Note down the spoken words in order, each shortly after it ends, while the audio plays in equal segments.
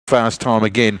fast time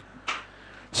again.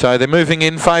 So they're moving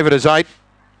in, favoured as 8.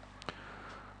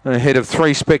 Ahead of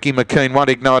 3 Specky McKean, 1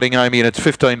 Igniting Amy, and it's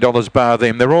 $15 bar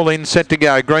them. They're all in, set to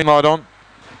go. Green light on,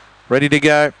 ready to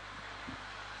go.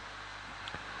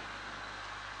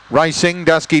 Racing,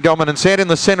 Dusky Dominance out in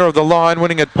the centre of the line,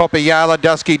 winning at Poppy Yala.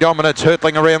 Dusky Dominance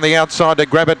hurtling around the outside to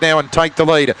grab it now and take the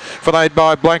lead. Followed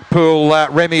by Blackpool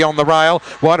Remy on the rail.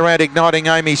 Wide around Igniting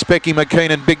Amy, Specky McKean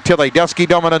and Big Tilly. Dusky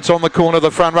Dominance on the corner,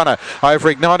 the front runner. Over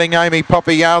Igniting Amy,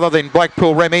 Poppy Yala, then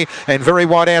Blackpool Remy, and very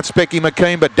wide out Specky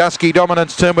McKean, but Dusky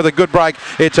Dominance turned with a good break.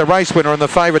 It's a race winner and the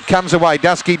favourite comes away.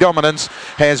 Dusky Dominance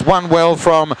has won well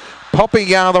from Poppy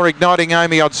Yala, Igniting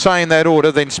Amy, I'd say in that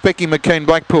order. Then Specky McKean,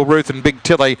 Blackpool Ruth and Big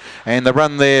Tilly. And the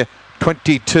run there,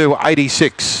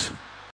 22.86.